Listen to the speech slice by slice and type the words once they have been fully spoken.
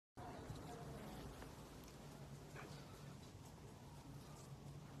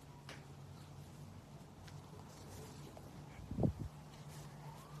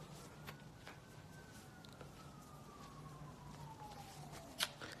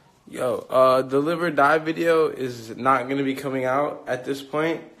The Live or Die video is not going to be coming out at this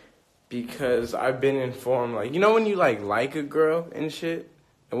point because I've been informed, like, you know when you, like a girl and shit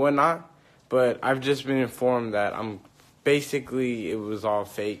and whatnot? But I've just been informed that basically, it was all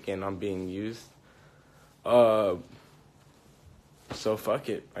fake and I'm being used. So fuck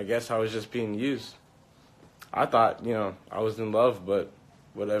it. I guess I was just being used. I thought, I was in love, but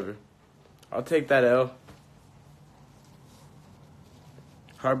whatever. I'll take that L.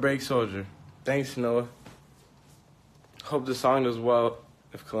 Heartbreak Soldier. Thanks, Noah. Hope the song does well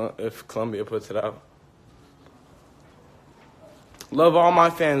if Columbia puts it out. Love all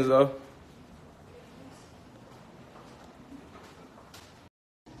my fans, though.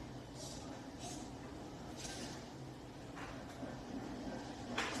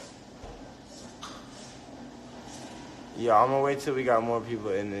 Yo, I'm gonna wait till we got more people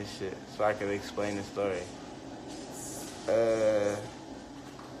in this shit so I can explain the story.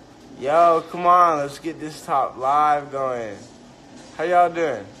 Yo, come on, let's get this top live going. How y'all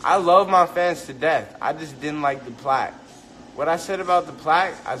doing? I love my fans to death. I just didn't like the plaque. What I said about the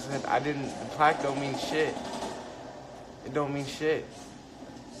plaque, I said the plaque don't mean shit. It don't mean shit.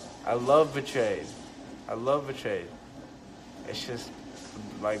 I love Betrayed. I love Betrayed. It's just,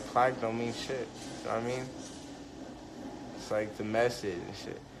 plaque don't mean shit. You know what I mean? It's like the message and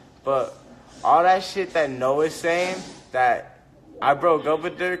shit. But all that shit that Noah's saying, that I broke up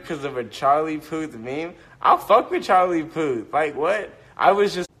with her because of a Charlie Puth meme. I'll fuck with Charlie Puth. Like, what? I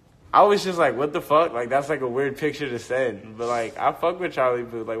was just like, what the fuck? Like, that's like a weird picture to send. But I fuck with Charlie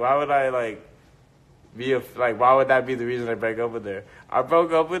Puth. Like, why would I why would that be the reason I break up with her? I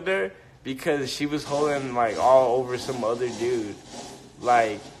broke up with her because she was holding all over some other dude.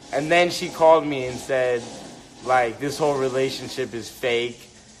 And then she called me and said, this whole relationship is fake.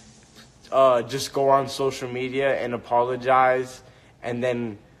 Just go on social media and apologize. And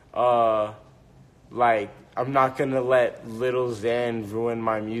then, I'm not gonna let Little Xan ruin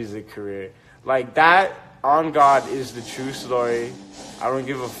my music career. That, on God, is the true story. I don't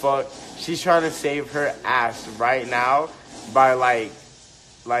give a fuck. She's trying to save her ass right now by, I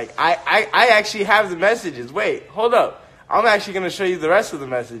actually have the messages. Wait, hold up. I'm actually gonna show you the rest of the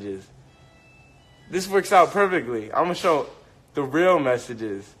messages. This works out perfectly. I'm gonna show the real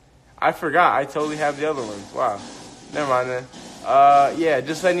messages. I forgot. I totally have the other ones. Wow. Never mind then. Yeah,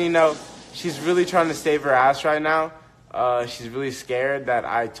 just letting you know, she's really trying to save her ass right now. She's really scared that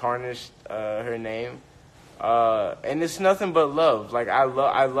I tarnished her name. And it's nothing but love. I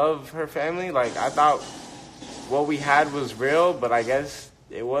love her family. I thought what we had was real, but I guess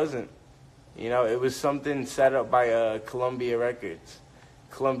it wasn't. It was something set up by Columbia Records.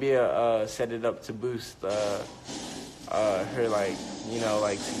 Columbia set it up to boost her, to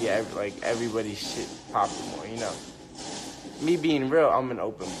get everybody's shit popping more, Me being real, I'm an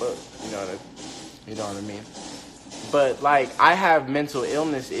open book, you know what I mean? But, I have mental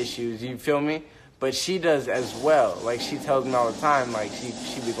illness issues, you feel me? But she does as well. She tells me all the time,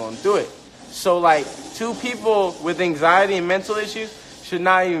 she be going through it. So, two people with anxiety and mental issues should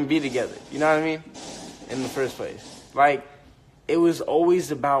not even be together, you know what I mean? In the first place. It was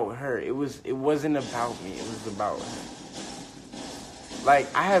always about her. It wasn't about me. It was about her.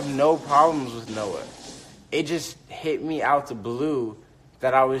 I have no problems with Noah. It just hit me out the blue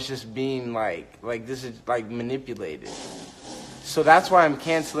that I was just being this is manipulated. So that's why I'm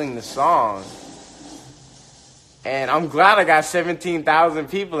canceling the song. And I'm glad I got 17,000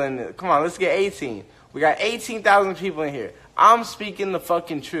 people in it. Come on, let's get 18. We got 18,000 people in here. I'm speaking the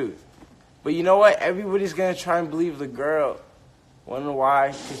fucking truth. But you know what? Everybody's gonna try and believe the girl. Wonder why?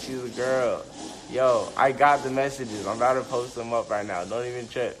 Because she's a girl. Yo, I got the messages. I'm about to post them up right now. Don't even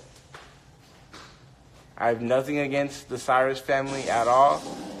trip. I have nothing against the Cyrus family at all.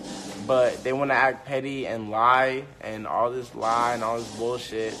 But they want to act petty and lie and all this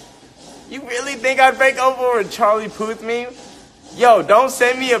bullshit. You really think I'd break up over a Charlie Puth meme? Yo, don't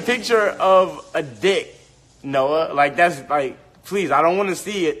send me a picture of a dick, Noah. Please, I don't want to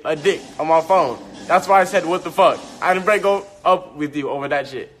see a dick on my phone. That's why I said, what the fuck? I didn't break up with you over that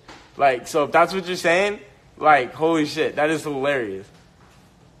shit. So if that's what you're saying, holy shit, that is hilarious.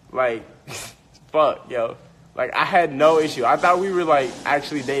 Fuck, yo. I had no issue. I thought we were,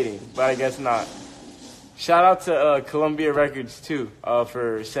 actually dating, but I guess not. Shout out to Columbia Records, too,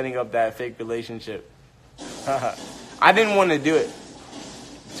 for setting up that fake relationship. I didn't want to do it,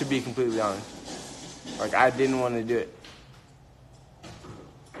 to be completely honest. I didn't want to do it.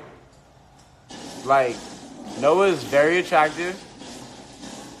 Noah's very attractive.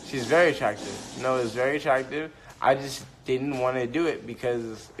 She's very attractive. Noah's very attractive. I just didn't want to do it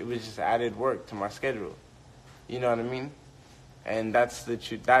because it was just added work to my schedule. You know what I mean? And that's the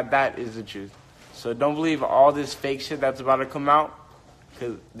truth. That is the truth. So don't believe all this fake shit that's about to come out,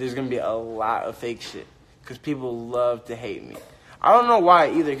 because there's going to be a lot of fake shit. Because people love to hate me. I don't know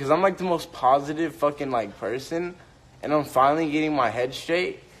why either, because I'm like the most positive fucking like person, and I'm finally getting my head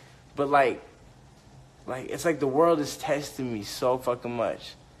straight. But like it's like the world is testing me so fucking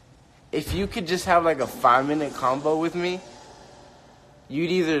much. If you could just have like a 5-minute combo with me, you'd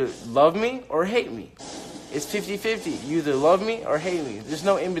either love me or hate me. It's 50-50. You either love me or hate me. There's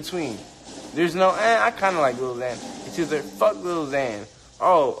no in between. There's no, I kind of like Lil Xan. It's either fuck Lil Xan,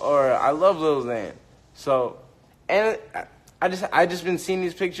 or I love Lil Xan. So, and I just been seeing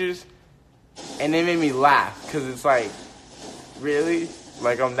these pictures, and they made me laugh, because it's like, really?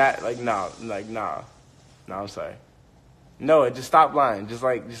 Like, I'm that, like, nah. No, I'm sorry. No, just stop lying. Just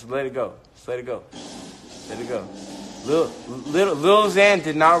let it go. Just let it go. Let it go. Lil Xan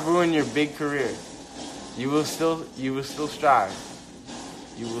did not ruin your big career. You will still strive.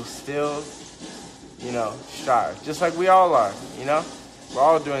 You will still, strive. Just like we all are, We're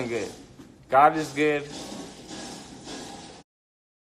all doing good. God is good.